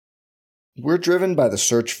We're driven by the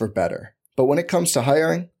search for better. But when it comes to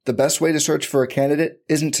hiring, the best way to search for a candidate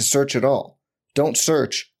isn't to search at all. Don't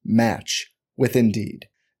search, match with Indeed.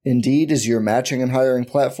 Indeed is your matching and hiring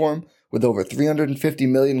platform with over 350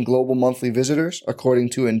 million global monthly visitors,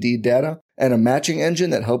 according to Indeed data, and a matching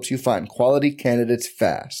engine that helps you find quality candidates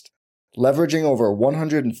fast. Leveraging over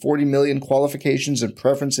 140 million qualifications and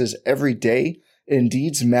preferences every day,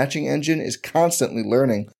 Indeed's matching engine is constantly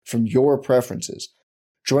learning from your preferences.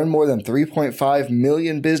 Join more than 3.5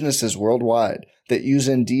 million businesses worldwide that use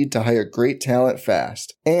Indeed to hire great talent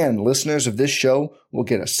fast. And listeners of this show will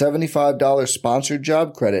get a $75 sponsored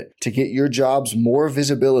job credit to get your jobs more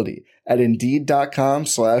visibility at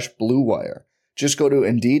Indeed.com/Blue Wire. Just go to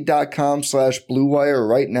Indeed.com/Blue Wire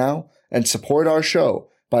right now and support our show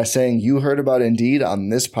by saying you heard about Indeed on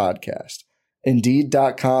this podcast.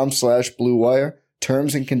 Indeed.com/Blue Wire.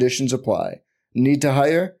 Terms and conditions apply. Need to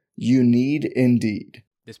hire? You need Indeed.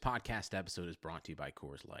 This podcast episode is brought to you by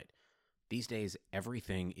Coors Light. These days,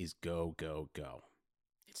 everything is go, go, go.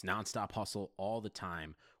 It's nonstop hustle all the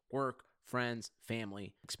time. Work, friends,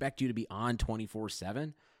 family, expect you to be on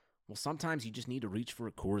 24/7. Well, sometimes you just need to reach for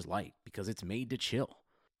a Coors Light because it's made to chill.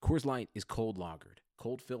 Coors Light is cold lagered,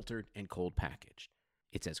 cold filtered, and cold packaged.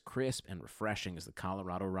 It's as crisp and refreshing as the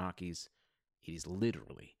Colorado Rockies. It is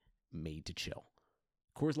literally made to chill.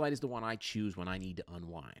 Coors Light is the one I choose when I need to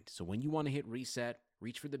unwind. So when you want to hit reset,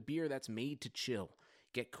 reach for the beer that's made to chill.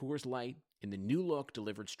 Get Coors Light in the new look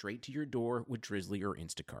delivered straight to your door with Drizzly or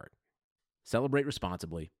Instacart. Celebrate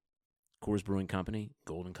responsibly. Coors Brewing Company,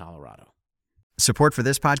 Golden, Colorado. Support for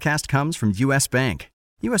this podcast comes from U.S. Bank.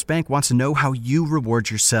 U.S. Bank wants to know how you reward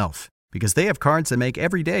yourself because they have cards that make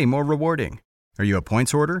every day more rewarding. Are you a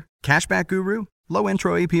points hoarder, cashback guru, low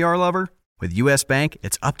intro APR lover? With U.S. Bank,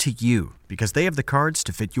 it's up to you because they have the cards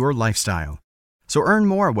to fit your lifestyle. So earn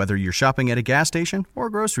more whether you're shopping at a gas station or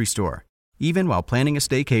grocery store, even while planning a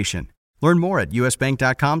staycation. Learn more at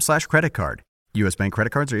usbank.com/creditcard. U.S. Bank credit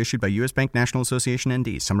cards are issued by U.S. Bank National Association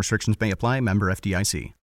ND. Some restrictions may apply. Member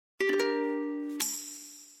FDIC.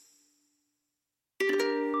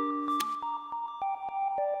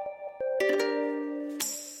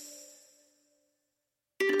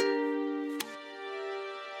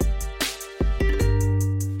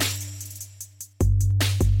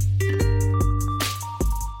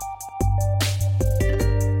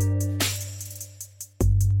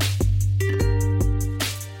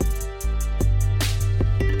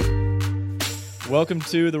 Welcome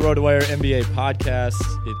to the RotoWire NBA podcast.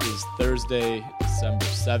 It is Thursday, December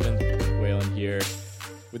 7th. Whalen here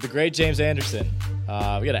with the great James Anderson. We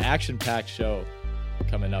got an action-packed show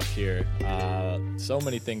coming up here. So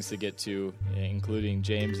many things to get to, including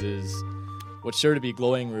James's what's sure to be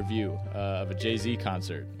glowing review of a Jay-Z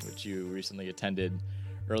concert, which you recently attended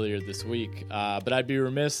earlier this week. But I'd be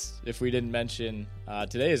remiss if we didn't mention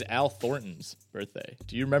today is Al Thornton's birthday.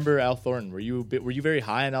 Do you remember Al Thornton? Were you very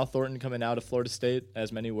high on Al Thornton coming out of Florida State,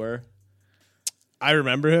 as many were? I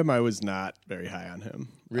remember him. I was not very high on him.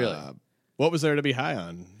 Really? What was there to be high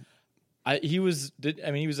on? He was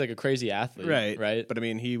like a crazy athlete, right? But I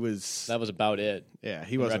mean, that was about it. Yeah,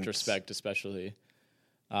 he in wasn't. retrospect, especially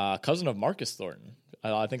cousin of Marcus Thornton.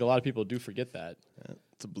 I think a lot of people do forget that. Yeah,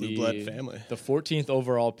 it's a blue blood family. The 14th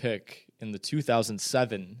overall pick in the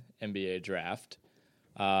 2007 NBA draft,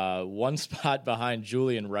 one spot behind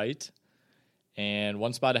Julian Wright, and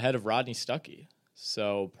one spot ahead of Rodney Stuckey.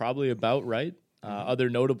 So probably about right. Other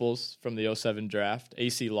notables from the 07 draft: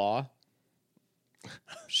 AC Law,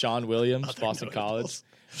 Sean Williams, Boston College,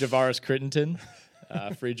 Javaris Crittenton,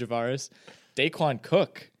 free Javaris, Daquan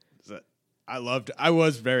Cook. I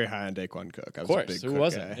was very high on Daquan Cook. I was of course, a big who Cook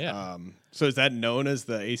wasn't? guy. Yeah. So is that known as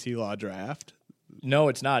the AC Law draft? No,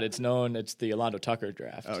 it's not. It's the Alondo Tucker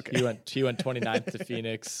draft. Okay. He went 29th to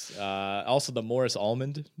Phoenix. Also the Morris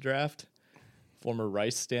Almond draft, former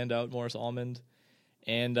Rice standout Morris Almond.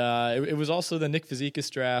 And it was also the Nick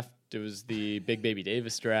Fazekas draft. It was the Big Baby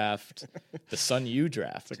Davis draft, the Sun Yu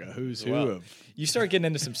draft. It's like a who's who of. You start getting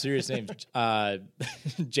into some serious names.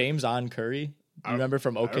 James On Curry. You remember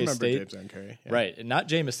from OK State? James On Curry. Yeah. Right. And not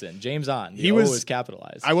Jameson. James On. He was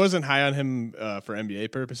capitalized. I wasn't high on him for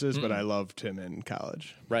NBA purposes, but I loved him in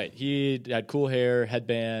college. Right. He had cool hair,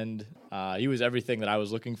 headband. He was everything that I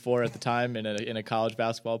was looking for at the time in a college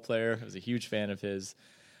basketball player. I was a huge fan of his.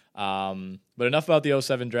 But enough about the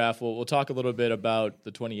 07 draft. We'll talk a little bit about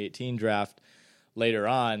the 2018 draft later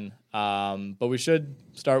on. But we should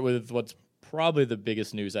start with what's probably the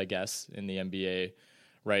biggest news, I guess, in the NBA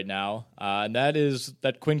right now. And that is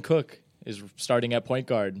that Quinn Cook is starting at point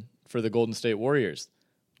guard for the Golden State Warriors.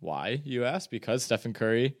 Why, you ask? Because Stephen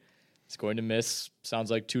Curry He's going to miss,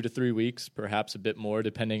 sounds like 2 to 3 weeks, perhaps a bit more,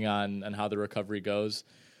 depending on how the recovery goes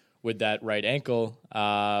with that right ankle.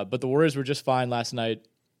 But the Warriors were just fine last night,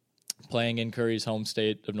 playing in Curry's home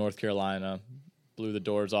state of North Carolina. Blew the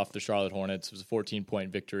doors off the Charlotte Hornets. It was a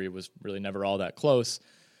 14-point victory. It was really never all that close.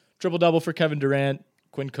 Triple-double for Kevin Durant.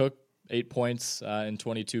 Quinn Cook, 8 points in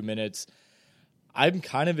 22 minutes. I'm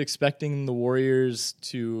kind of expecting the Warriors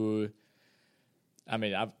to... I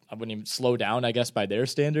mean, I wouldn't even slow down, I guess, by their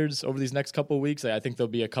standards over these next couple of weeks. I think there'll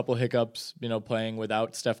be a couple hiccups, playing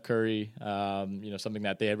without Steph Curry, something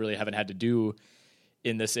that they really haven't had to do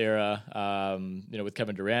in this era, with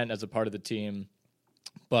Kevin Durant as a part of the team.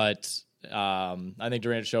 But I think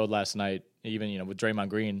Durant showed last night, even, with Draymond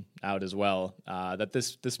Green out as well, that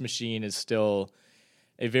this machine is still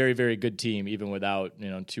a very, very good team, even without,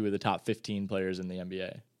 2 of the top 15 players in the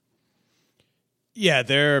NBA. Yeah,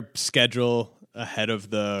 their schedule ahead of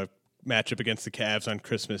the matchup against the Cavs on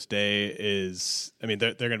Christmas Day is, they're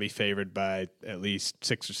going to be favored by at least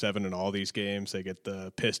 6 or 7 in all these games. They get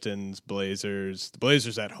the Pistons, Blazers. The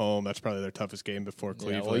Blazers at home, that's probably their toughest game before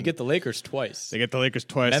Cleveland. Well, you get the Lakers twice. They get the Lakers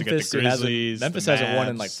twice. Memphis, they get the Grizzlies. Memphis the hasn't won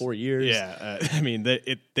in Mavs. like 4 years. Yeah,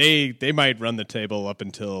 they might run the table up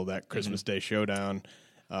until that Christmas Day showdown.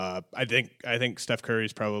 I think Steph Curry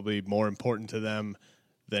is probably more important to them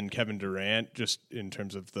than Kevin Durant, just in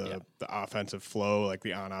terms of the offensive flow. Like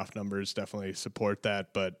the on-off numbers definitely support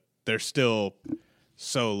that, but they're still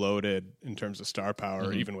so loaded in terms of star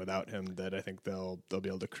power, even without him, that I think they'll be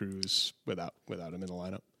able to cruise without him in the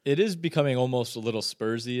lineup. It is becoming almost a little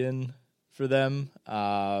Spursian for them,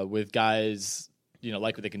 with guys,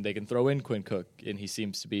 like they can throw in Quinn Cook, and he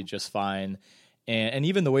seems to be just fine. And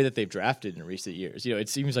even the way that they've drafted in recent years, it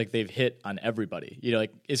seems like they've hit on everybody.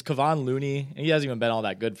 Is Kevon Looney, and he hasn't even been all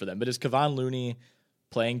that good for them, but is Kevon Looney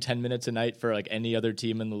playing 10 minutes a night for like any other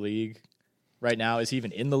team in the league right now? Is he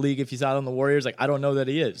even in the league if he's out on the Warriors? I don't know that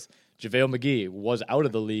he is. JaVale McGee was out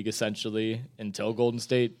of the league essentially until Golden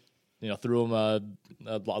State, threw him a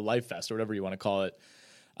life vest or whatever you want to call it.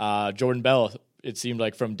 Jordan Bell, it seemed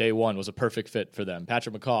like from day one, was a perfect fit for them.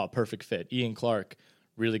 Patrick McCaw, perfect fit. Ian Clark,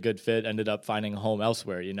 really good fit, ended up finding a home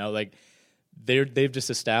elsewhere. They've just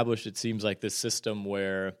established, it seems like, this system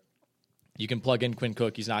where you can plug in Quinn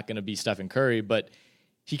Cook. He's not going to be Stephen Curry, but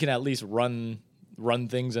he can at least run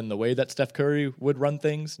things in the way that Steph Curry would run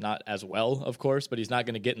things. Not as well, of course, but he's not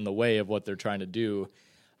going to get in the way of what they're trying to do.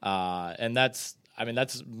 And that's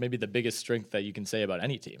maybe the biggest strength that you can say about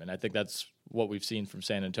any team. And I think that's what we've seen from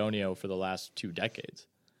San Antonio for the last 2 decades.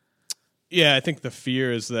 Yeah, I think the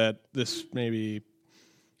fear is that this maybe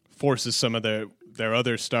forces some of their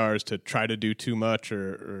other stars to try to do too much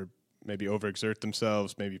or maybe overexert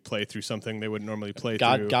themselves, maybe play through something they wouldn't normally play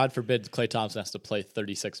through. God forbid Klay Thompson has to play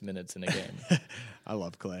 36 minutes in a game. I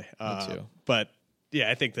love Klay. Me too. But,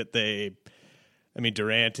 yeah, I think that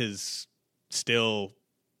Durant is still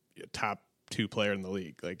a top 2 player in the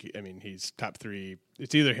league. He's top 3.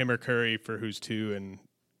 It's either him or Curry for who's 2, and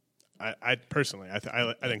I personally, I think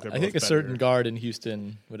they're both better. I think a certain guard in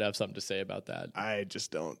Houston would have something to say about that. I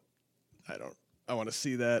just don't. I want to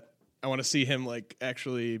see that. I want to see him I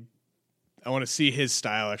want to see his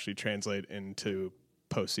style actually translate into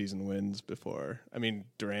postseason wins before.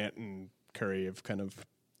 Durant and Curry have kind of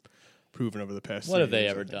proven over the past. What have they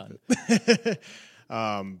ever done?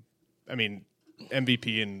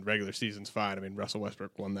 MVP in regular season's fine. Russell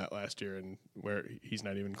Westbrook won that last year, and where he's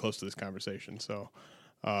not even close to this conversation. So,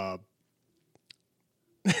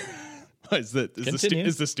 is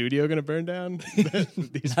the studio going to burn down?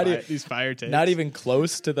 these fire takes? Not even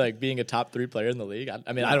close to being a top 3 player in the league.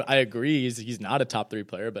 I agree he's not a top 3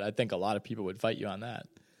 player, but I think a lot of people would fight you on that.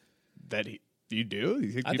 You do?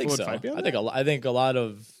 You think I people think would so. fight you on I that? I think a lot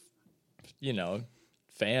of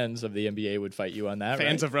fans of the NBA would fight you on that.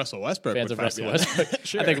 Fans right? of Russell Westbrook. Fans would of fight Russell me on that. Westbrook.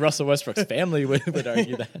 Sure. I think Russell Westbrook's family would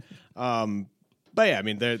argue that. But yeah,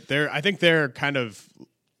 I think they're kind of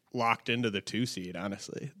locked into the 2 seed.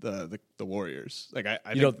 Honestly, the Warriors.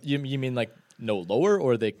 You mean no lower,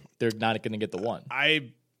 or they're not going to get the 1?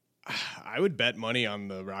 I would bet money on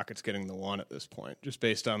the Rockets getting the 1 at this point, just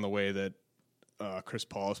based on the way that Chris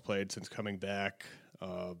Paul has played since coming back.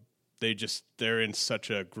 They're in such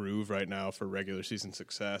a groove right now for regular season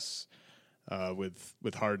success,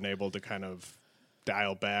 with Harden able to kind of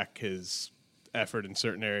dial back his effort in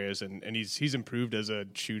certain areas, and he's improved as a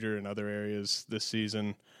shooter in other areas this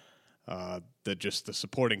season. That just the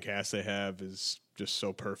supporting cast they have is just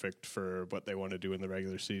so perfect for what they want to do in the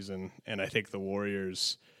regular season. And I think the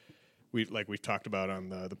Warriors, we've talked about on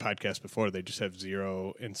the podcast before, they just have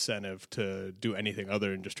zero incentive to do anything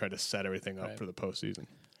other than just try to set everything up for the postseason.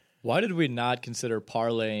 Why did we not consider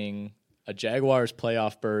parlaying a Jaguars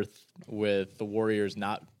playoff berth with the Warriors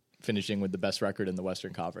not finishing with the best record in the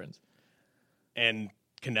Western Conference. And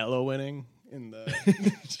Canelo winning in the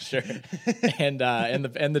Sure. And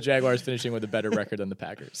the Jaguars finishing with a better record than the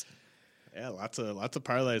Packers. Yeah, lots of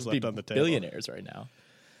parlays left on the table. Billionaires right now.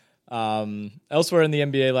 Elsewhere in the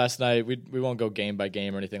NBA last night, we won't go game by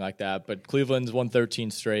game or anything like that, but Cleveland's won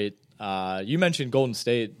 13 straight. You mentioned Golden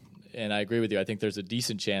State, and I agree with you. I think there's a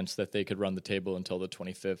decent chance that they could run the table until the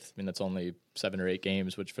 25th. I mean, that's only 7 or 8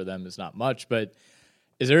 games, which for them is not much, but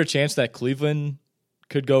is there a chance that Cleveland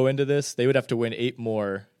could go into this? They would have to win 8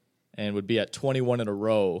 more and would be at 21 in a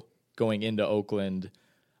row going into Oakland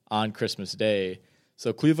on Christmas Day.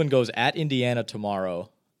 So Cleveland goes at Indiana tomorrow.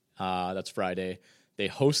 That's Friday. They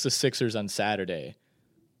host the Sixers on Saturday.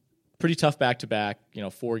 Pretty tough back-to-back,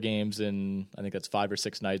 4 games in, I think that's 5 or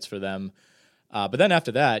 6 nights for them. But then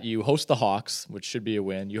after that, you host the Hawks, which should be a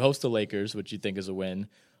win. You host the Lakers, which you think is a win.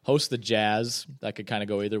 Host the Jazz, that could kind of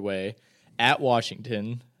go either way. At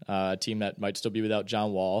Washington, a team that might still be without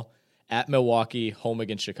John Wall. At Milwaukee, home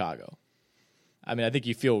against Chicago. I mean, I think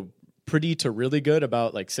you feel pretty to really good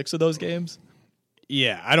about like 6 of those games.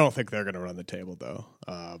 Yeah, I don't think they're going to run the table, though.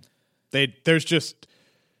 There's just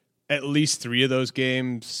at least 3 of those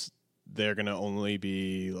games, they're going to only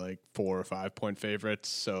be like 4 or 5 point favorites.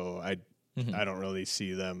 So I don't really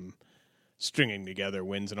see them stringing together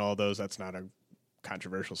wins in all those. That's not a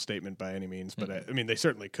controversial statement by any means, but I mean, they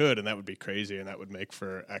certainly could, and that would be crazy, and that would make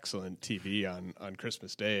for excellent TV on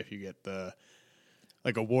Christmas Day if you get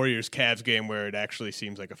like a Warriors-Cavs game where it actually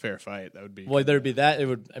seems like a fair fight. That would be there'd be that. It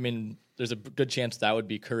would. I mean, there's a good chance that would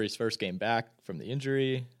be Curry's first game back from the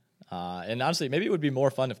injury, and honestly, maybe it would be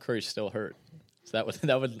more fun if Curry's still hurt. So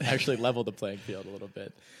that would actually level the playing field a little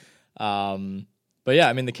bit. But yeah,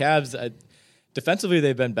 I mean, the Cavs. Defensively,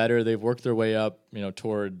 they've been better. They've worked their way up,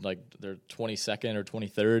 toward like their 22nd or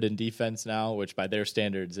 23rd in defense now, which by their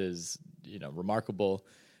standards is, remarkable.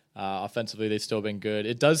 Offensively, they've still been good.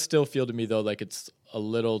 It does still feel to me, though, like it's a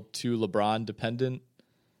little too LeBron dependent.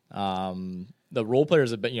 The role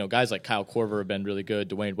players have been, guys like Kyle Korver have been really good.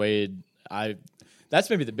 Dwayne Wade, that's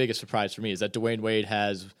maybe the biggest surprise for me is that Dwayne Wade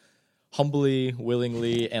has humbly,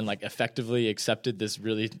 willingly, and like effectively accepted this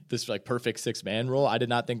like perfect 6-man role. I did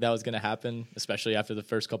not think that was going to happen, especially after the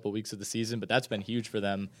first couple of weeks of the season, but that's been huge for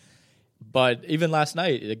them. But even last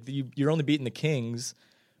night, like, you're only beating the Kings,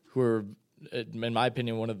 who are, in my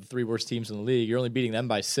opinion, one of the 3 worst teams in the league. You're only beating them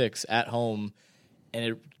by 6 at home, and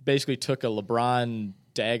it basically took a LeBron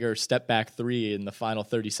dagger step back 3 in the final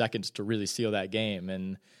 30 seconds to really seal that game,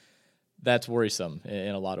 and that's worrisome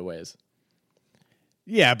in a lot of ways.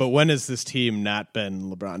 Yeah, but when has this team not been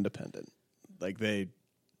LeBron dependent? Like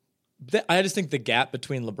I just think the gap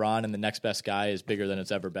between LeBron and the next best guy is bigger than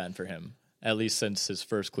it's ever been for him, at least since his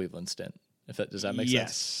first Cleveland stint. Does that make sense?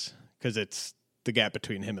 Yes, because it's the gap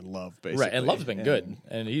between him and Love, basically. Right, and Love's been good,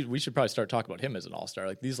 and we should probably start talking about him as an all-star.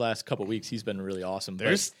 Like these last couple weeks, he's been really awesome.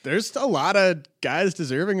 There's a lot of guys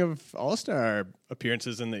deserving of all-star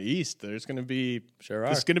appearances in the East. There's going to be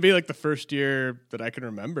It's going to be like the first year that I can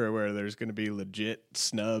remember where there's going to be legit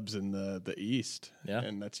snubs in the East. Yeah,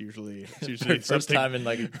 and that's usually first time in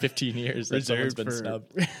like 15 years that someone's been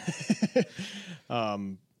snubbed.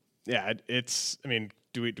 Yeah, it's. I mean,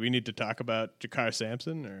 do we need to talk about Jakar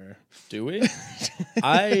Sampson or do we?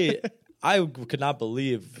 I could not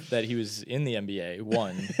believe that he was in the NBA.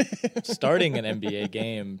 1, starting an NBA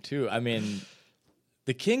game. 2, I mean,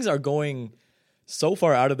 the Kings are going so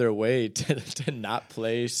far out of their way to not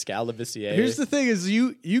play Skal Labissière. Here's the thing: is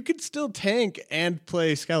you could still tank and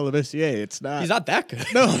play Skal Labissière. It's not. He's not that good.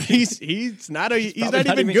 No, he's not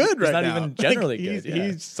even good right now. He's not even generally good. Yeah.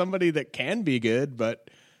 He's somebody that can be good, but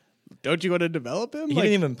don't you want to develop him? He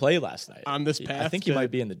didn't even play last night on this path. I think he might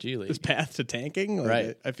be in the G League. This path to tanking,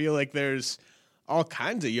 right? I feel like there's all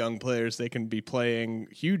kinds of young players they can be playing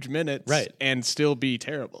huge minutes, right, and still be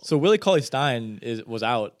terrible. So Willie Cauley-Stein was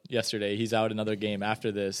out yesterday. He's out another game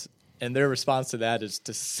after this, and their response to that is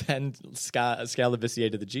to send Skal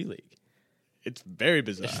Labissière to the G League. It's very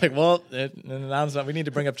bizarre. It's like, well, we need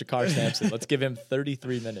to bring up Jakar Sampson. Let's give him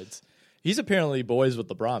 33 minutes. He's apparently boys with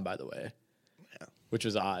LeBron, by the way, which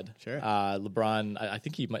was odd. Sure. LeBron, I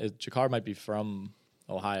think Jakar might be from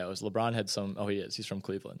Ohio. LeBron had some. Oh, he is. He's from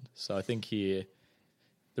Cleveland. So I think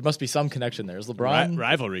there must be some connection there. Is LeBron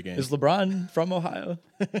rivalry game? Is LeBron from Ohio?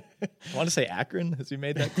 I want to say Akron. Has he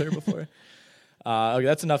made that clear before? Okay,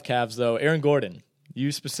 that's enough Cavs though. Aaron Gordon,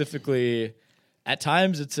 you specifically. At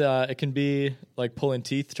times, it can be like pulling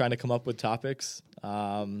teeth trying to come up with topics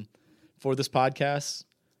for this podcast.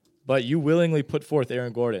 But you willingly put forth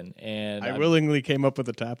Aaron Gordon, and I willingly came up with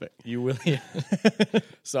the topic. You will.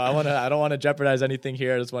 So I don't want to jeopardize anything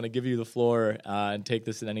here. I just want to give you the floor and take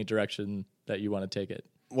this in any direction that you want to take it.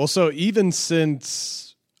 Well, so even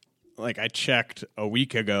since I checked a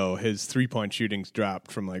week ago, his 3-point shooting's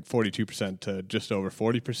dropped from 42% to just over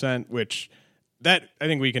 40%, which that I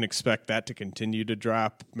think we can expect that to continue to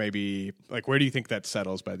drop. Maybe where do you think that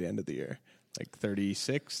settles by the end of the year?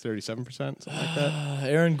 36, 37%, something like that?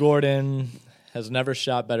 Aaron Gordon has never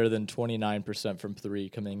shot better than 29% from three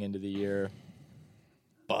coming into the year.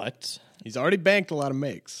 But he's already banked a lot of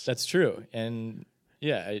makes. That's true. And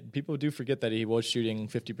yeah, people do forget that he was shooting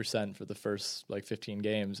 50% for the first 15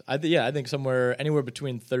 games. I think anywhere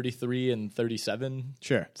between 33 and 37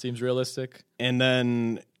 seems realistic. And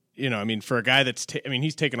then, for a guy that's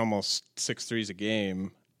he's taken almost 6 threes a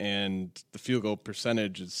game, and the field goal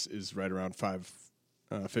percentage is right around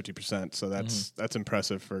 50%. So that's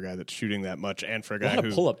impressive for a guy that's shooting that much, and for a guy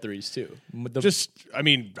who pull up threes too.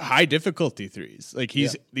 High difficulty threes.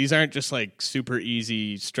 These aren't just super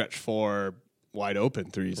easy stretch four wide open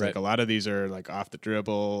threes. Right. A lot of these are off the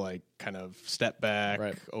dribble, kind of step back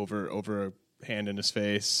over a hand in his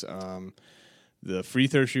face. The free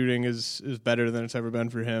throw shooting is better than it's ever been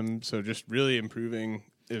for him. So just really improving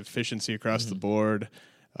efficiency across the board.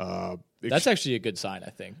 That's actually a good sign,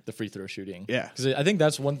 I think, the free throw shooting. Yeah. Because I think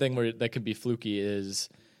that's one thing that could be fluky is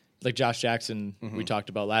Josh Jackson, we talked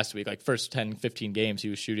about last week, first 10, 15 games, he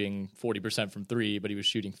was shooting 40% from three, but he was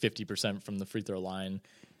shooting 50% from the free throw line.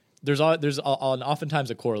 There's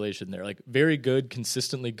oftentimes a correlation there. Very good,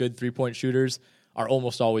 consistently good 3-point shooters are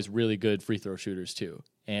almost always really good free throw shooters too.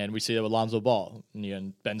 And we see that with Lonzo Ball,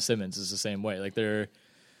 and Ben Simmons is the same way.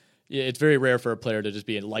 It's very rare for a player to just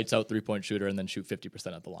be a lights out 3-point shooter and then shoot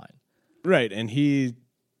 50% at the line. Right, and he's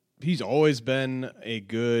always been a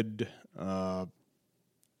good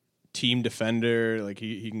team defender.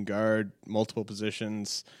 He can guard multiple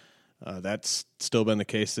positions. That's still been the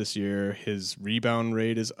case this year. His rebound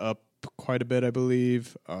rate is up quite a bit, I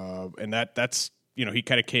believe, and that's he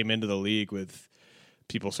kind of came into the league with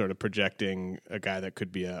people sort of projecting a guy that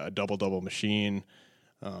could be a double machine.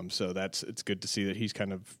 So it's good to see that he's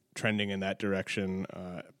kind of trending in that direction.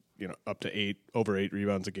 Up to over 8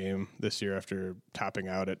 rebounds a game this year after topping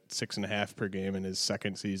out at 6.5 per game in his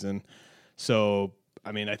second season. So,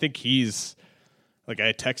 I think he's I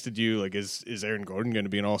texted you, is Aaron Gordon going to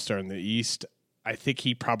be an all-star in the East? I think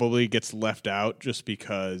he probably gets left out just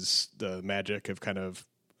because the Magic have kind of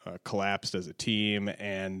collapsed as a team.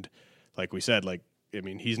 And like we said,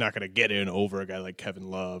 he's not going to get in over a guy like Kevin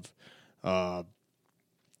Love.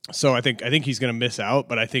 So I think he's going to miss out,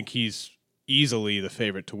 but I think he's easily the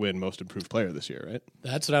favorite to win Most Improved Player this year, right?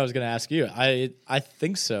 That's what I was going to ask you. I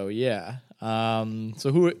think so, yeah.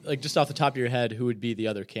 So who, just off the top of your head, who would be the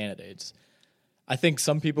other candidates? I think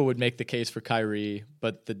some people would make the case for Kyrie,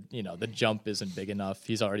 but the jump isn't big enough.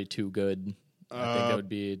 He's already too good. I think that would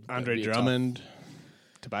be Andre Drummond,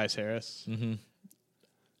 Tobias Harris. Mm-hmm.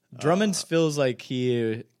 Drummond feels like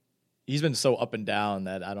he's been so up and down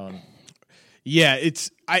that I don't. Yeah,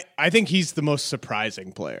 I think he's the most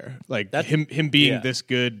surprising player. Him being this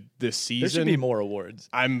good this season. There should be more awards.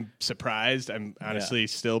 I'm surprised. I'm honestly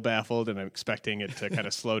still baffled, and I'm expecting it to kind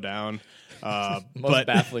of slow down. Most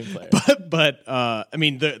baffling player. But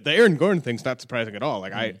the Aaron Gordon thing's not surprising at all.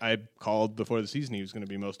 I called before the season he was going to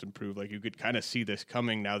be Most Improved. You could kind of see this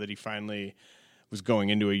coming now that he finally was going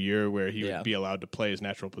into a year where he would be allowed to play his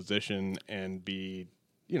natural position and be.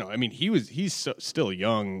 He's still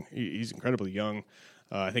young. He's incredibly young.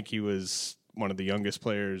 I think he was one of the youngest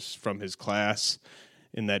players from his class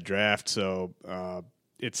in that draft. So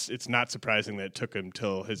it's not surprising that it took him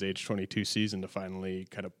till his age 22 season to finally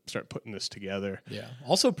kind of start putting this together. Yeah.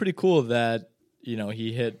 Also pretty cool that,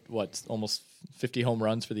 he hit almost 50 home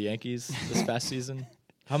runs for the Yankees this past season.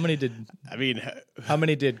 How many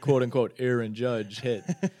did quote unquote Aaron Judge hit?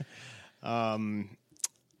 Yeah,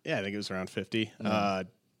 I think it was around 50.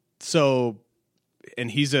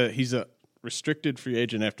 And he's a restricted free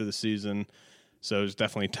agent after the season, so he's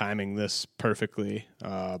definitely timing this perfectly.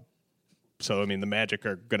 The Magic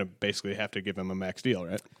are going to basically have to give him a max deal,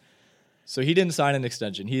 right? So he didn't sign an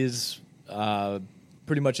extension. He's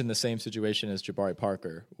pretty much in the same situation as Jabari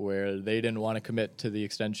Parker, where they didn't want to commit to the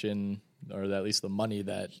extension or at least the money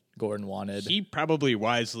that Gordon wanted. He probably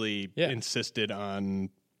wisely insisted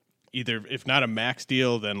on either, if not a max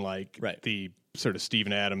deal, then the sort of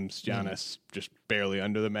Steven Adams, Giannis, just barely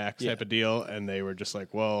under the max type of deal, and they were just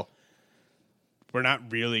like, well, we're not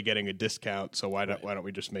really getting a discount, so why don't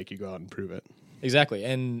we just make you go out and prove it? Exactly,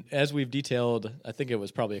 and as we've detailed, I think it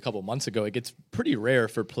was probably a couple months ago, it gets pretty rare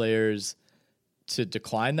for players to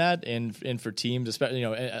decline that, and for teams, especially,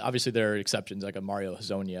 obviously there are exceptions like a Mario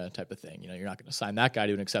Hezonja type of thing. You're not going to sign that guy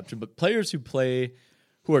to an exception, but players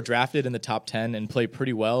who are drafted in the top 10 and play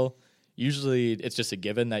pretty well, usually it's just a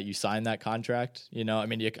given that you sign that contract.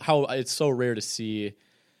 It's so rare to see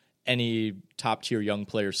any top tier young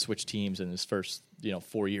player switch teams in his first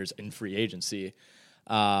 4 years in free agency.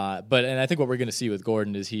 But I think what we're going to see with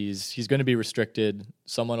Gordon is he's going to be restricted.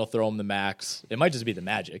 Someone will throw him the max. It might just be the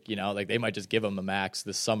Magic, like they might just give him a max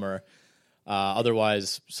this summer.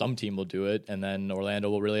 Otherwise, some team will do it, and then Orlando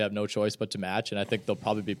will really have no choice but to match. And I think they'll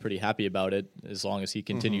probably be pretty happy about it as long as he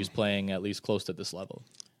continues playing at least close to this level.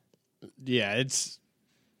 Yeah, it's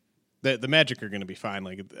the Magic are going to be fine.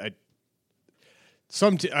 Like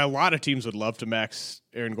a lot of teams would love to max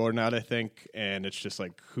Aaron Gordon out, I think, and it's just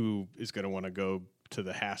like who is going to want to go to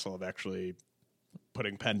the hassle of actually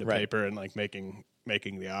putting pen to paper and like making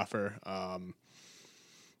the offer.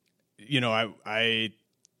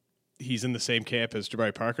 He's in the same camp as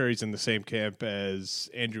Jabari Parker. He's in the same camp as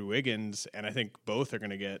Andrew Wiggins, and I think both are going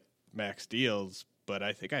to get max deals. But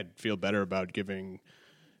I think I'd feel better about giving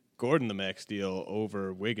Gordon the max deal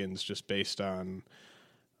over Wiggins just based on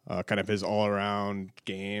kind of his all-around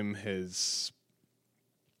game, his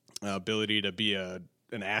ability to be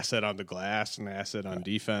an asset on the glass, an asset on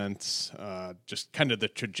defense, just kind of the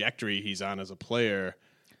trajectory he's on as a player.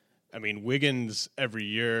 I mean, Wiggins every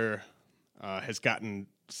year has gotten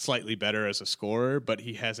slightly better as a scorer, but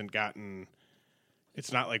he hasn't gotten –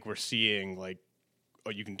 it's not like we're seeing like, oh,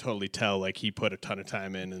 you can totally tell like he put a ton of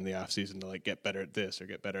time in the offseason to like get better at this or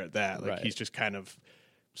get better at that. Like he's just kind of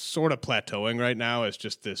sort of plateauing right now as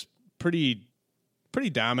just this pretty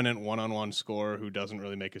dominant one-on-one scorer who doesn't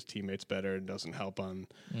really make his teammates better and doesn't help on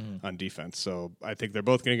defense. So I think they're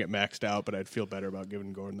both going to get maxed out, but I'd feel better about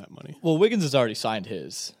giving Gordon that money. Well, Wiggins has already signed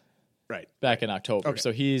his. Right. Back in October. Okay.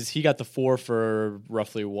 So he got the 4 for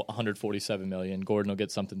roughly $147 million. Gordon will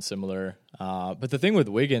get something similar. But the thing with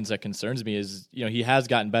Wiggins that concerns me is, he has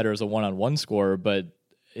gotten better as a one-on-one scorer, but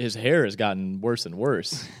his hair has gotten worse and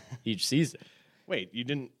worse each season. Wait, you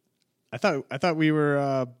didn't I thought we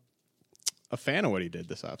were a fan of what he did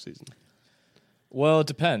this offseason. Well, it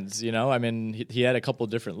depends, he had a couple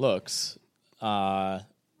different looks. The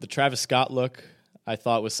Travis Scott look I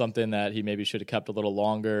thought was something that he maybe should have kept a little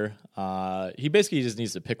longer. He basically just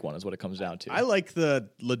needs to pick one is what it comes down to. I like the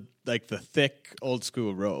thick old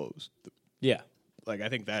school rose. Yeah. Like I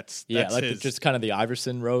think that's like his, just kind of the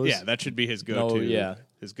Iverson rose. Yeah, that should be his go-to.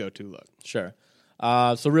 His go-to look. Sure.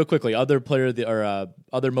 So real quickly, other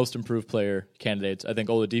most improved player candidates. I think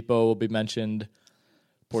Oladipo will be mentioned.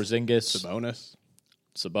 Porzingis,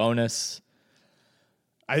 Sabonis.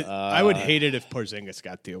 I would hate it if Porzingis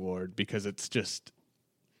got the award because it's just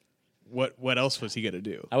what else was he going to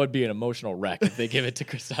do? I would be an emotional wreck if they give it to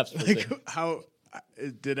Kristaps Porzingis. Like, how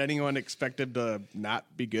did anyone expect him to not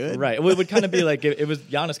be good? Right. Well, it would kind of be like it was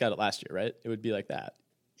Giannis got it last year, right? It would be like that.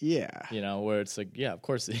 Yeah. Where it's like, yeah, of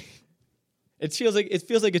course. It feels like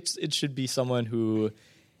it should be someone who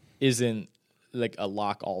isn't like a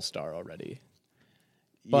lock all-star already.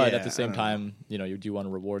 But at the same time, you do want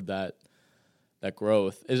to reward that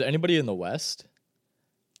growth. Is there anybody in the West?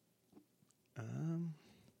 It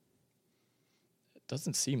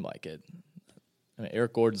doesn't seem like it. I mean,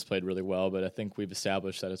 Eric Gordon's played really well, but I think we've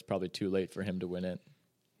established that it's probably too late for him to win it.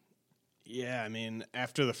 Yeah, I mean,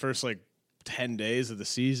 after the first 10 days of the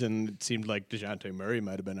season, it seemed like DeJounte Murray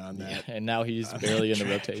might have been on that. Yeah, and now he's barely in the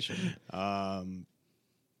rotation. I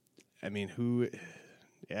mean, who...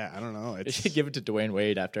 Yeah, I don't know. They should give it to Dwayne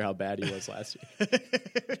Wade after how bad he was last year.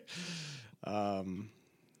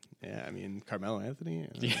 Yeah, I mean, Carmelo Anthony.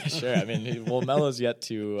 Yeah, sure. I mean, Melo's yet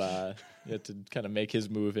to kind of make his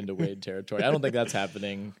move into Wade territory. I don't think that's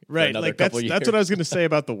happening. Right, for another couple years. That's what I was going to say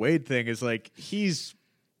about the Wade thing. Is he's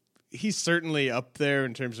certainly up there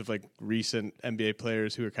in terms of recent NBA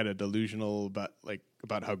players who are kind of delusional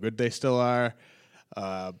about how good they still are.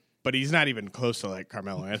 But he's not even close to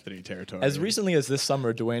Carmelo Anthony territory. As recently as this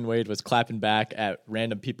summer, Dwayne Wade was clapping back at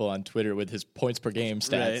random people on Twitter with his points per game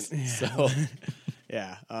stats. Right. So,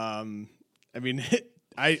 yeah. I mean,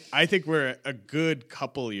 I think we're a good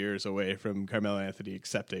couple years away from Carmelo Anthony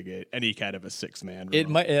accepting any kind of a 6-man role.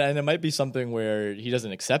 It might be something where he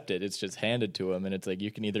doesn't accept it. It's just handed to him, and it's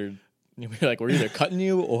you can either we're either cutting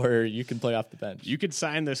you or you can play off the bench. You could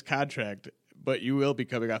sign this contract, but you will be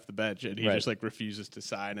coming off the bench, and he just refuses to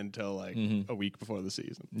sign until a week before the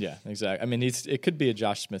season. Yeah, exactly. I mean, it could be a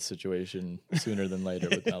Josh Smith situation sooner than later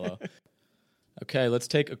with Melo. Okay, let's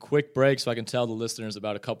take a quick break so I can tell the listeners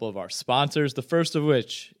about a couple of our sponsors, the first of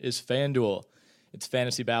which is FanDuel. It's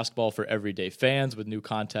fantasy basketball for everyday fans with new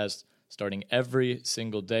contests starting every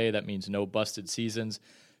single day. That means no busted seasons.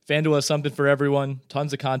 FanDuel has something for everyone.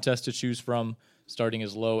 Tons of contests to choose from, starting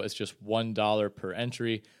as low as just $1 per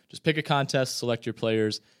entry. Just pick a contest, select your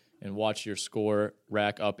players, and watch your score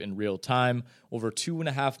rack up in real time. Over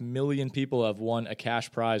 2.5 million people have won a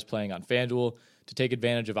cash prize playing on FanDuel. To take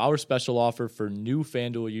advantage of our special offer for new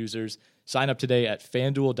FanDuel users, sign up today at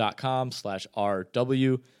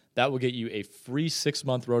FanDuel.com/RW. That will get you a free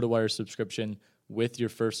 6-month RotoWire subscription with your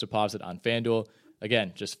first deposit on FanDuel.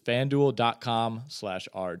 Again, just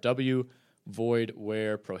FanDuel.com/RW. Void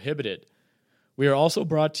where prohibited. We are also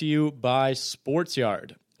brought to you by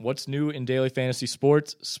SportsYard. What's new in daily fantasy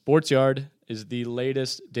sports? SportsYard is the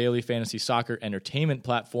latest daily fantasy soccer entertainment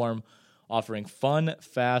platform offering fun,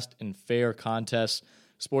 fast, and fair contests.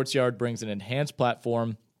 SportsYard brings an enhanced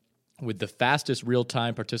platform with the fastest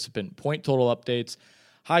real-time participant point total updates,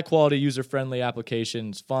 high-quality user-friendly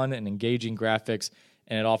applications, fun and engaging graphics,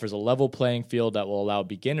 and it offers a level playing field that will allow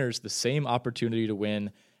beginners the same opportunity to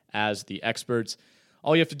win as the experts.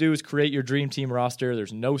 All you have to do is create your dream team roster.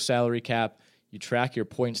 There's no salary cap. You track your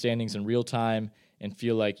point standings in real time and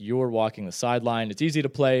feel like you're walking the sideline. It's easy to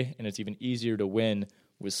play, and it's even easier to win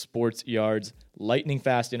with SportsYard's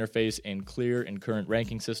lightning-fast interface and clear and current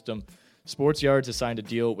ranking system. SportsYard has signed a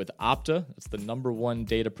deal with Opta. That's the #1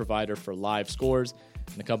 data provider for live scores,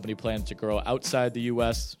 and the company plans to grow outside the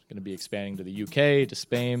U.S., going to be expanding to the UK, to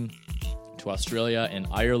Spain, to Australia, and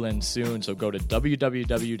Ireland soon. So go to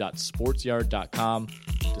www.sportsyard.com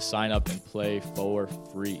to sign up and play for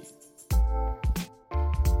free.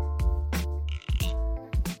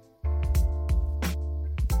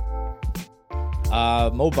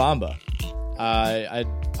 Mo Bamba.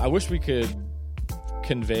 I wish we could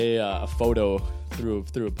convey a photo through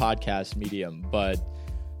a podcast medium, but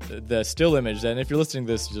the still image, and if you're listening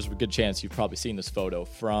to this, there's a good chance you've probably seen this photo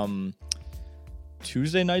from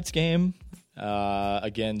Tuesday night's game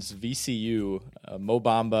against VCU. Mo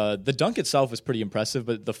Bamba, the dunk itself was pretty impressive,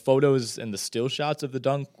 but the photos and the still shots of the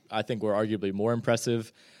dunk, I think, were arguably more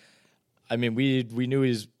impressive. I mean, we knew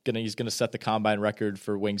he's gonna set the combine record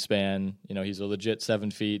for wingspan. You know, he's a legit 7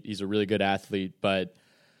 feet. He's a really good athlete, but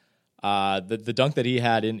the dunk that he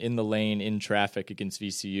had in the lane in traffic against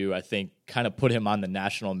VCU, I think, kind of put him on the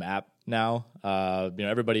national map now.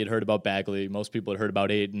 Everybody had heard about Bagley. Most people had heard about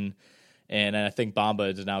Ayton, and I think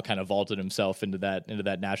Bamba has now kind of vaulted himself into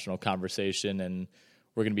that national conversation, and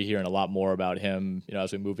we're going to be hearing a lot more about him,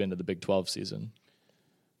 as we move into the Big 12 season.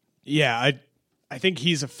 Yeah, I think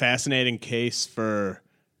he's a fascinating case for,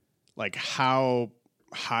 like, how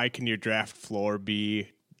high can your draft floor be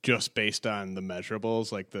just based on the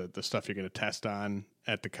measurables, like the stuff you're going to test on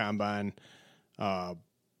at the combine. How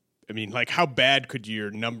bad could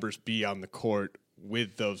your numbers be on the court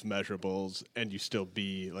with those measurables and you still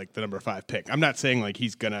be, like, the number 5 pick? I'm not saying, like,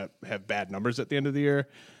 he's going to have bad numbers at the end of the year,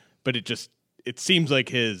 but it seems like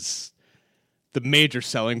the major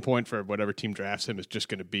selling point for whatever team drafts him is just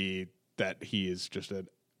going to be that he is just a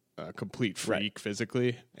complete freak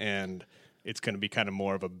physically, and it's going to be kind of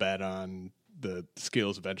more of a bet on the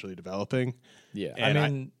skills eventually developing. Yeah,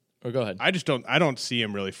 and go ahead. I don't see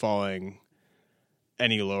him really falling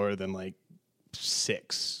any lower than, like,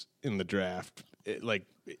 6 in the draft.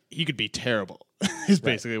 He could be terrible is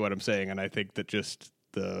basically what I'm saying, and I think that just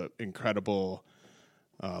the incredible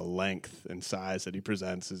length and size that he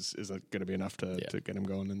presents is going to be enough to get him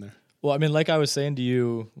going in there. Well, I mean, like I was saying to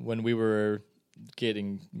you when we were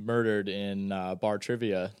getting murdered in bar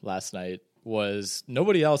trivia last night, was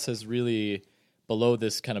nobody else has really, below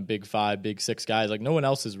this kind of Big 5, Big 6 guys, like, no one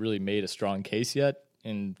else has really made a strong case yet.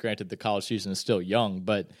 And granted, the college season is still young,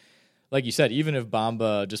 but like you said, even if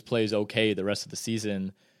Bamba just plays okay the rest of the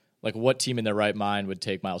season, like, what team in their right mind would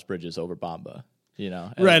take Miles Bridges over Bamba?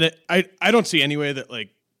 Right. I don't see any way that, like,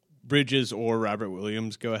 Bridges or Robert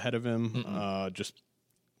Williams go ahead of him.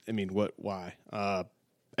 Why?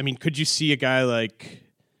 Could you see a guy like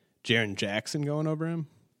Jaren Jackson going over him?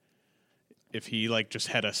 If he, like, just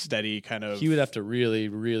had a steady kind of... He would have to really,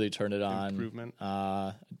 really turn it on. Improvement.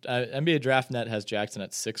 NBA DraftNet has Jackson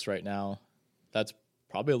at 6 right now. That's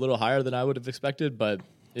probably a little higher than I would have expected, but,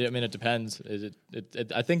 it depends.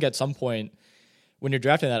 I think at some point, when you're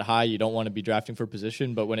drafting that high, you don't want to be drafting for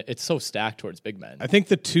position, but when it's so stacked towards big men. I think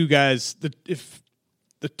the two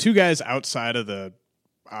guys outside of the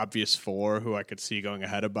obvious 4 who I could see going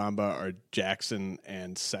ahead of Bamba are Jackson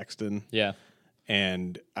and Sexton. Yeah.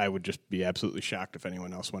 And I would just be absolutely shocked if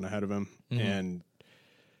anyone else went ahead of him. Mm-hmm. And,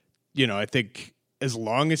 I think as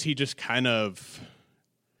long as he just kind of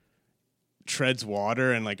treads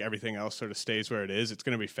water and, like, everything else sort of stays where it is, it's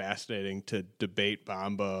going to be fascinating to debate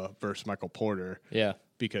Bamba versus Michael Porter. Yeah.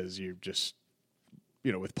 Because you're just,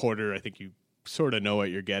 with Porter, I think you sort of know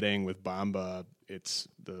what you're getting. With Bamba, it's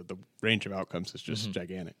the range of outcomes is just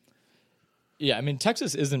gigantic. Yeah, I mean,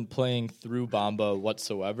 Texas isn't playing through Bamba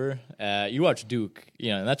whatsoever. You watch Duke,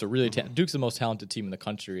 and that's a really Duke's the most talented team in the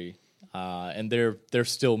country, and they're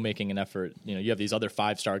still making an effort. You have these other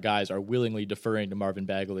 5-star guys are willingly deferring to Marvin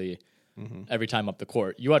Bagley every time up the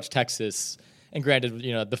court. You watch Texas, and granted,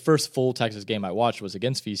 the first full Texas game I watched was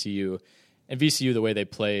against VCU, and VCU, the way they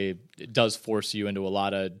play, it does force you into a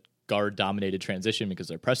lot of guard-dominated transition because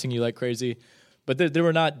they're pressing you like crazy. But they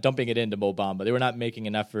were not dumping it into Mo Bamba. They were not making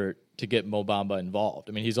an effort to get Mo Bamba involved.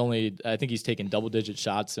 I mean, I think he's taken double-digit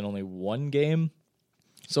shots in only one game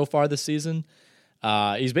so far this season.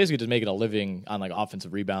 He's basically just making a living on like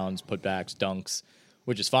offensive rebounds, putbacks, dunks,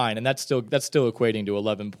 which is fine. And that's still equating to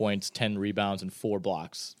 11 points, 10 rebounds, and 4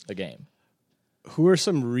 blocks a game. Who are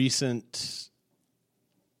some recent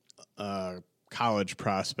college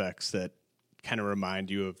prospects that kind of remind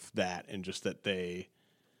you of that, and just that they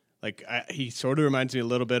he sort of reminds me a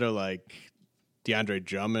little bit of like DeAndre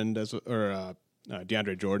Drummond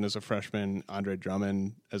DeAndre Jordan as a freshman, Andre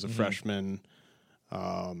Drummond as a freshman.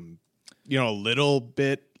 A little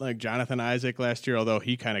bit like Jonathan Isaac last year, although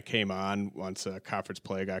he kind of came on once conference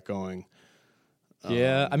play got going.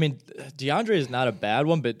 Yeah, I mean, DeAndre is not a bad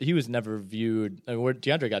one, but he was never viewed.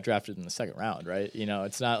 DeAndre got drafted in the second round, right?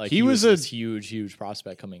 It's not like he was this huge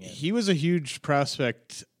prospect coming in. He was a huge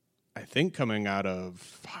prospect, I think, coming out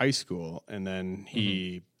of high school, and then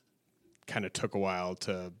he kind of took a while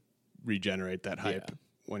to regenerate that hype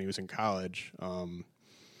when he was in college.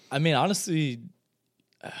 I mean, honestly,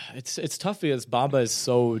 it's tough because Bamba is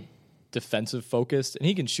so defensive focused, and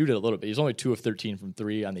he can shoot it a little bit. He's only 2 of 13 from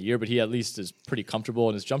 3 on the year, but he at least is pretty comfortable,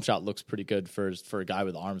 and his jump shot looks pretty good for a guy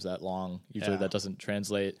with arms that long. Usually that doesn't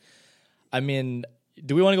translate. I mean,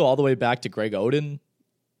 do we want to go all the way back to Greg Oden?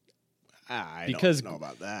 I don't know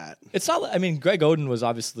about that. It's not. I mean, Greg Oden was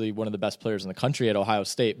obviously one of the best players in the country at Ohio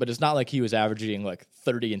State, but it's not like he was averaging like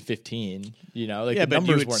 30 and 15. The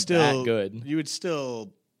numbers weren't that good. You would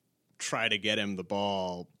still try to get him the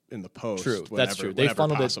ball in the post. True, that's true. They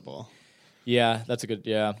funneled possible. Yeah, that's a good.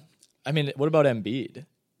 Yeah, I mean, what about Embiid?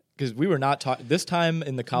 Because we were not talking this time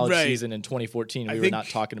in the college season in 2014. We were not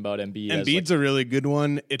talking about Embiid. Embiid's a really good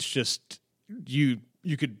one. It's just you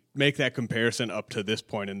could make that comparison up to this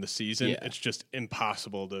point in the season. Yeah. It's just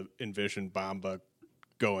impossible to envision Bamba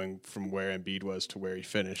going from where Embiid was to where he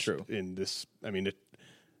finished in this. I mean,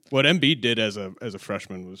 what Embiid did as a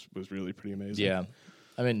freshman was really pretty amazing. Yeah,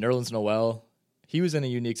 I mean, Nerlens Noel. He was in a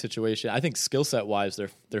unique situation. I think skill set wise,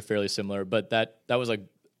 they're fairly similar, but that was like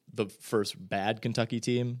the first bad Kentucky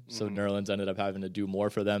team. So Nerlens ended up having to do more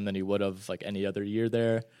for them than he would have like any other year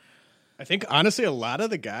there. I think honestly, a lot of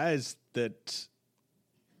the guys that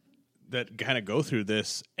kind of go through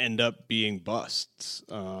this end up being busts,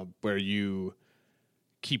 where you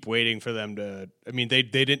keep waiting for them to. I mean, they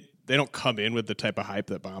don't come in with the type of hype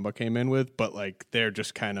that Bamba came in with, but like they're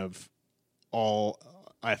just kind of all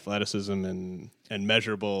athleticism and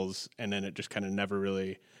measurables, and then it just kind of never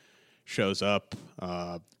really shows up.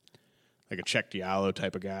 Like a Check Diallo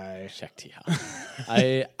type of guy. Check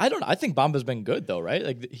Diallo. I don't know. I think Bamba's been good though, right?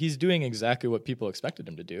 Like he's doing exactly what people expected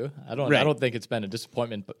him to do. I don't think it's been a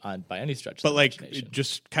disappointment by any stretch. But like it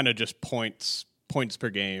just kind of just points per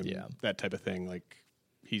game, that type of thing. Like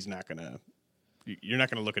you're not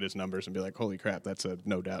gonna look at his numbers and be like, holy crap, that's a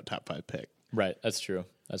no doubt top 5 pick. Right. That's true.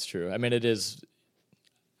 I mean, it is.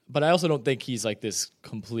 But I also don't think he's like this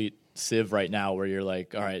complete sieve right now where you're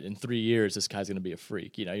like, all right, in 3 years, this guy's going to be a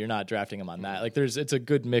freak. You're not drafting him on that. Like it's a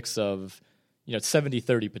good mix of,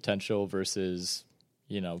 70-30 potential versus,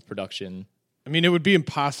 production. I mean, it would be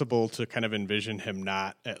impossible to kind of envision him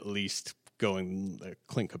not at least going the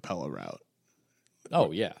Clint Capella route.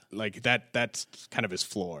 Oh, yeah. Like that's kind of his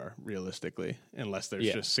floor, realistically, unless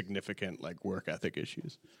there's just significant like work ethic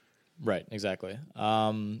issues. Right, exactly.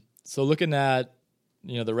 So looking at,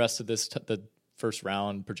 the rest of this, the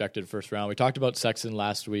projected first round, we talked about Sexton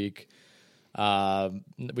last week.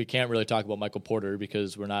 We can't really talk about Michael Porter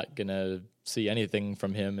because we're not going to see anything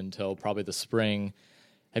from him until probably the spring.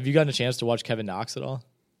 Have you gotten a chance to watch Kevin Knox at all?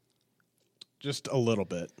 Just a little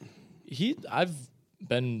bit. I've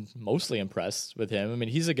been mostly impressed with him. I mean,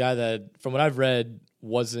 he's a guy that, from what I've read,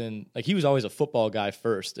 wasn't like he was always a football guy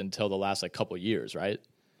first until the last like couple years, right?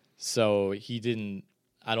 So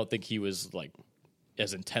I don't think he was like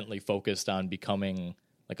as intently focused on becoming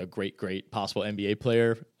like a great possible NBA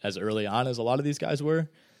player as early on as a lot of these guys were.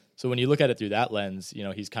 So when you look at it through that lens,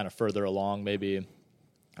 he's kind of further along maybe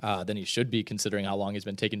than he should be considering how long he's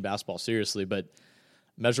been taking basketball seriously. But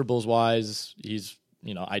measurables wise, he's,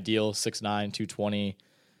 ideal 6'9", 220,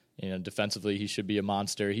 Defensively, he should be a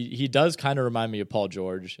monster. He does kind of remind me of Paul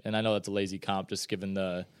George, and I know that's a lazy comp just given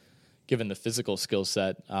the physical skill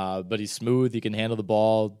set. But he's smooth. He can handle the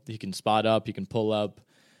ball. He can spot up. He can pull up.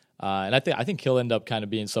 And I think he'll end up kind of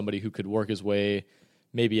being somebody who could work his way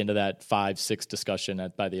maybe into that 5-6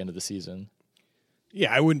 discussion by the end of the season.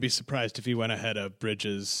 Yeah, I wouldn't be surprised if he went ahead of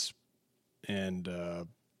Bridges and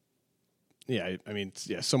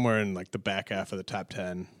somewhere in like the back half of the top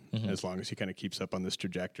 10, as long as he kind of keeps up on this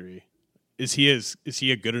trajectory. Is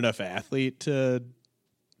he a good enough athlete to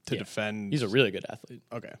defend? He's a really good athlete.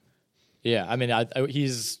 Okay. Yeah, I mean,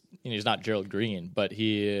 he's not Gerald Green, but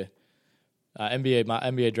he NBA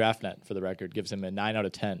DraftNet, for the record, gives him a 9 out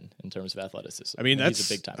of 10 in terms of athleticism. I mean, he's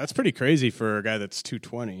a big time. That's pretty crazy for a guy that's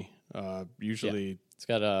 220. Usually, it's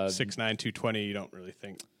got a 6'9", 220. You don't really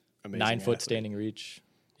think amazing 9 foot athlete. standing reach.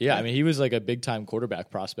 Yeah, I mean, he was like a big time quarterback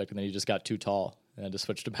prospect, and then he just got too tall and had to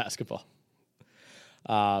switch to basketball.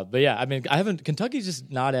 But yeah, I mean, Kentucky's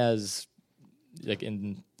just not as like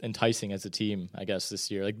enticing as a team, I guess,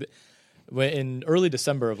 this year. Like in early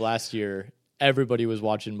December of last year, everybody was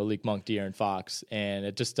watching Malik Monk, De'Aaron Fox, and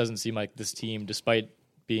it just doesn't seem like this team, despite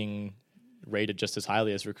being rated just as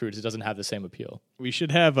highly as recruits, it doesn't have the same appeal. We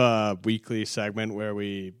should have a weekly segment where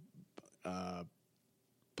we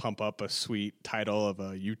pump up a sweet title of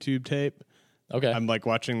a YouTube tape. Okay. I'm like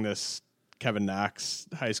watching this Kevin Knox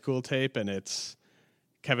high school tape, and it's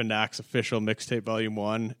Kevin Knox official mixtape volume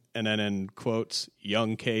 1, and then in quotes,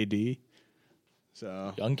 young KD.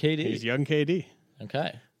 So Young KD? He's young KD.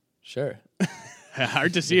 Okay. Sure.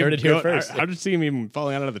 Hard to see You him heard it here first. Hard to see him even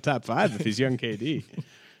falling out of the top 5 if he's young KD.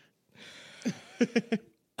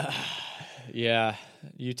 Yeah,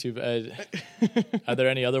 YouTube. Are there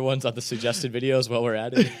any other ones on the suggested videos while we're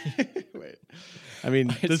at it? Wait, I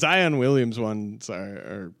mean, the Zion Williams ones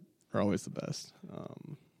are always the best.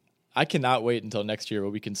 I cannot wait until next year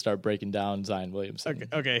where we can start breaking down Zion Williamson.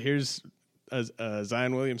 Okay. Here's a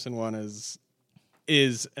Zion Williamson one is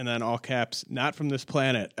and then all caps, not from this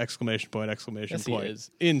planet! ! Yes, he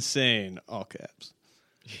is. Insane! All caps.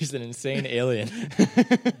 He's an insane alien.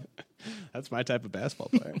 That's my type of basketball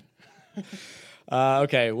player.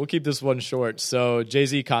 Okay, we'll keep this one short. So,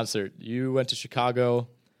 Jay-Z concert. You went to Chicago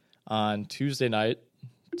on Tuesday night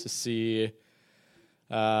to see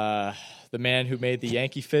the man who made the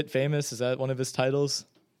Yankee Fit famous. Is that one of his titles?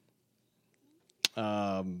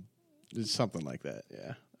 It's something like that,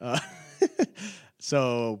 yeah.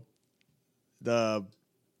 So it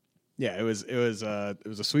was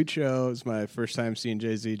a sweet show. It was my first time seeing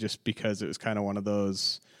Jay-Z, just because it was kind of one of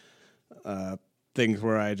those things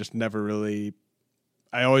where I just never really.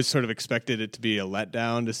 I always sort of expected it to be a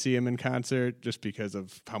letdown to see him in concert, just because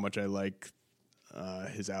of how much I like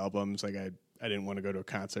his albums. Like I didn't want to go to a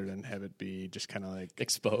concert and have it be just kind of like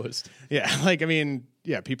exposed. Yeah, like I mean,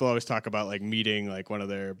 yeah, people always talk about like meeting like one of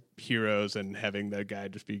their heroes and having that guy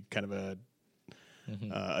just be kind of a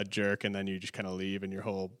jerk, and then you just kind of leave and your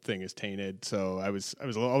whole thing is tainted. So I was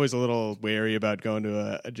always a little wary about going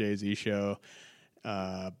to a Jay-Z show,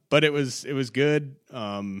 but it was good.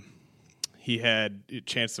 He had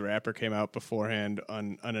Chance the Rapper came out beforehand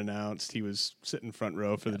unannounced. He was sitting front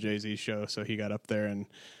row for the Jay-Z show, so he got up there and.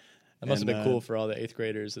 That must have been cool for all the 8th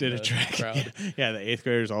graders. Did in a track. Crowd. Yeah, the 8th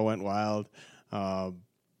graders all went wild.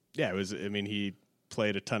 It was. I mean, he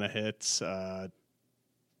played a ton of hits.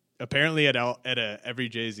 Apparently, at every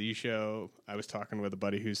Jay-Z show, I was talking with a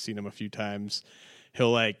buddy who's seen him a few times.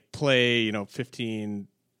 He'll like play, 15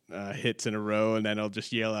 hits in a row, and then he'll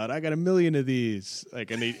just yell out, "I got 1 million of these!" Like,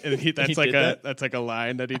 and he that's like that's like a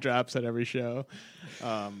line that he drops at every show.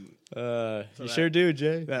 Sure do,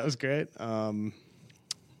 Jay. That was great.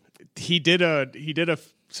 He did a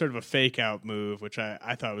sort of a fake out move, which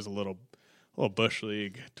I thought was a little Bush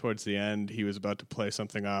League towards the end. He was about to play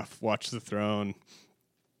something off Watch the Throne,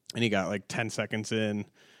 and he got like 10 seconds in,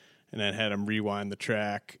 and then had him rewind the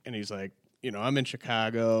track, and he's like, I'm in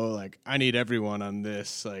Chicago, like I need everyone on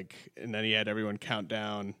this, like, and then he had everyone count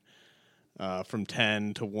down from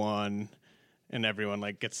 10 to 1, and everyone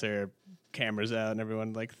like gets their cameras out, and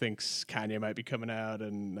everyone like thinks Kanye might be coming out,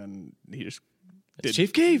 and then he just.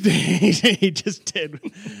 Chief Keef. He just did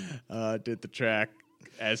the track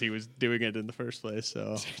as he was doing it in the first place.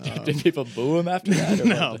 So did people boo him after that?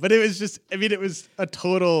 No, but it was just. I mean, it was a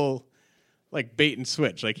total like bait and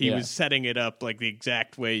switch. Like he was setting it up like the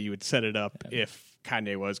exact way you would set it up if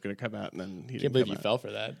Kanye was going to come out, and then he can't believe you fell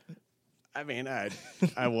for that. I mean, I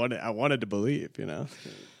wanted to believe,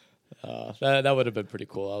 That would have been pretty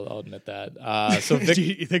cool. I'll admit that. So Vic,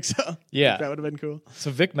 you think so? Yeah, that would have been cool. So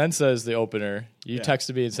Vic Mensa is the opener. You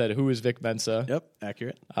texted me and said, "Who is Vic Mensa?" Yep,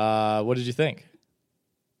 accurate. What did you think?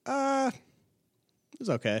 It was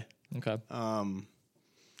okay. Okay.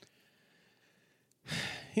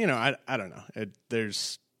 You know, I don't know.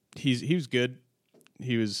 He was good.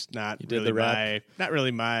 He was not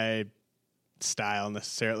really my style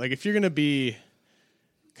necessarily. Like if you're gonna be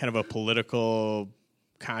kind of a political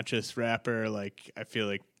conscious rapper, like I feel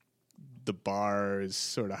like the bar is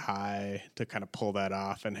sort of high to kind of pull that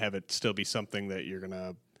off and have it still be something that you're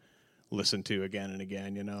gonna listen to again and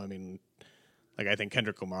again. You know, I mean, like I think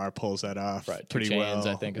Kendrick Lamar pulls that off pretty 2 well. Chainz,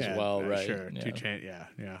 I think as well, right? Sure, yeah. 2 Chainz,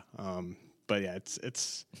 yeah. But yeah,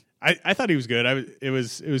 it's. I thought he was good. It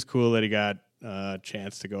was cool that he got a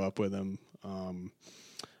chance to go up with him.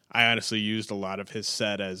 I honestly used a lot of his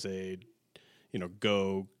set as a, you know,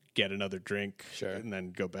 go get another drink, and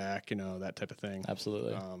then go back, you know, that type of thing.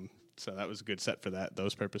 Absolutely. So that was a good set for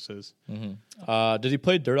those purposes. Mm-hmm. Did he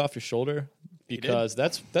play Dirt Off Your Shoulder? Because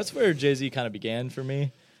that's where Jay-Z kind of began for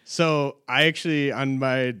me. So I actually, on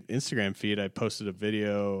my Instagram feed, I posted a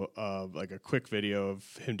video of like a quick video of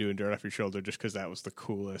him doing Dirt Off Your Shoulder, just because that was the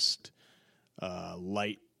coolest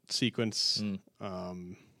light sequence.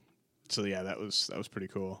 So yeah, that was pretty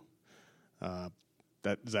cool.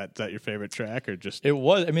 Is that your favorite track or just? It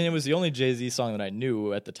was. I mean, it was the only Jay-Z song that I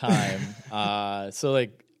knew at the time. So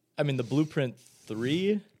like, I mean, the Blueprint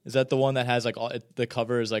 3, is that the one that has like the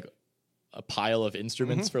cover is like a pile of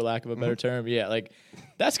instruments, for lack of a better term? Yeah, like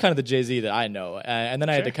that's kind of the Jay-Z that I know. And then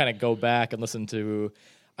I had to kind of go back and listen to.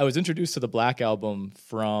 I was introduced to the Black Album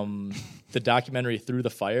from the documentary Through the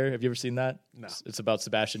Fire. Have you ever seen that? No. It's about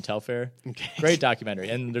Sebastian Telfair. Okay. Great documentary.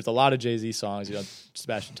 And there's a lot of Jay-Z songs. You know,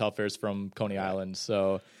 Sebastian Telfair's from Coney Island.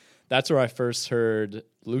 So that's where I first heard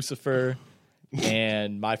Lucifer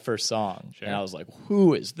and my first song. Sure. And I was like,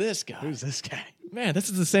 who is this guy? Who's this guy? Man, this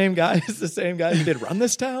is the same guy. It's the same guy who did Run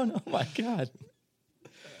This Town? Oh, my God.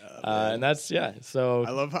 And that's, yeah. So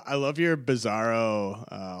I love your bizarro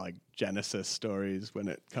like Genesis stories when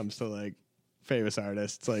it comes to like famous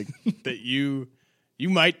artists, like that you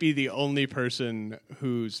might be the only person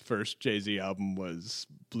whose first Jay-Z album was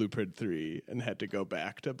Blueprint 3 and had to go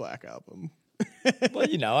back to Black Album. Well,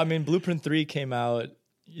 you know, I mean, Blueprint 3 came out,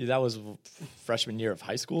 that was freshman year of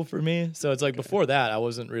high school for me. So it's like before that, I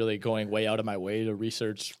wasn't really going way out of my way to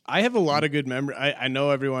research. I have a lot of good memory. I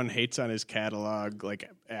know everyone hates on his catalog, like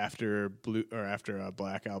after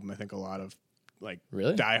Black Album. I think a lot of like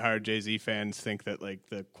diehard Jay-Z fans think that like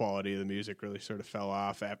the quality of the music really sort of fell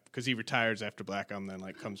off because he retires after Black Album, then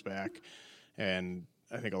like comes back, and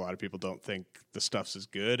I think a lot of people don't think the stuff's as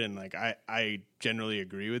good. And like I generally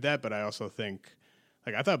agree with that, but I also think.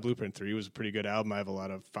 Like, I thought Blueprint 3 was a pretty good album. I have a lot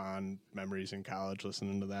of fond memories in college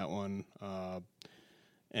listening to that one.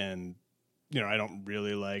 And, you know, I don't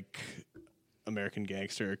really like American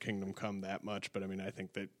Gangster or Kingdom Come that much, but, I mean, I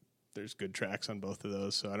think that there's good tracks on both of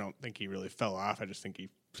those, so I don't think he really fell off. I just think he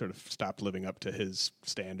sort of stopped living up to his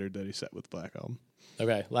standard that he set with Black Album.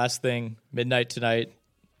 Okay, last thing, Midnight Tonight,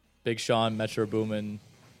 Big Sean, Metro Boomin,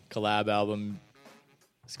 collab album.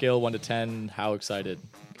 Scale 1 to 10, how excited?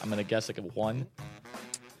 I'm going to guess like a 1.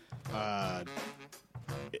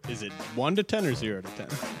 Is it 1 to 10 or 0 to 10?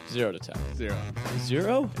 0 to 10. 0.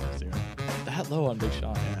 0? Yeah, 0. That low on Big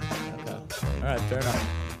Sean. Yeah. Okay. All right, fair enough.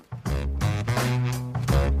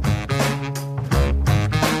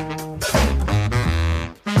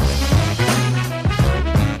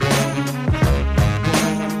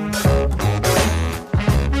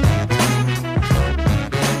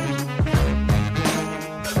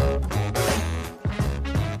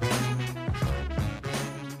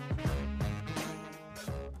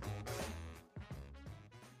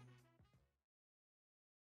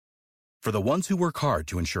 For the ones who work hard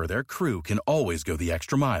to ensure their crew can always go the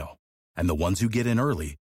extra mile, and the ones who get in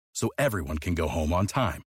early so everyone can go home on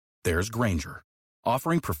time, there's Grainger,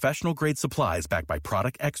 offering professional-grade supplies backed by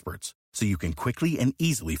product experts so you can quickly and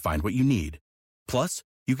easily find what you need. Plus,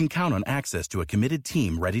 you can count on access to a committed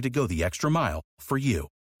team ready to go the extra mile for you.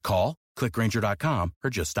 Call, click Grainger.com, or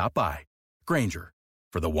just stop by. Grainger,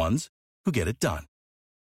 for the ones who get it done.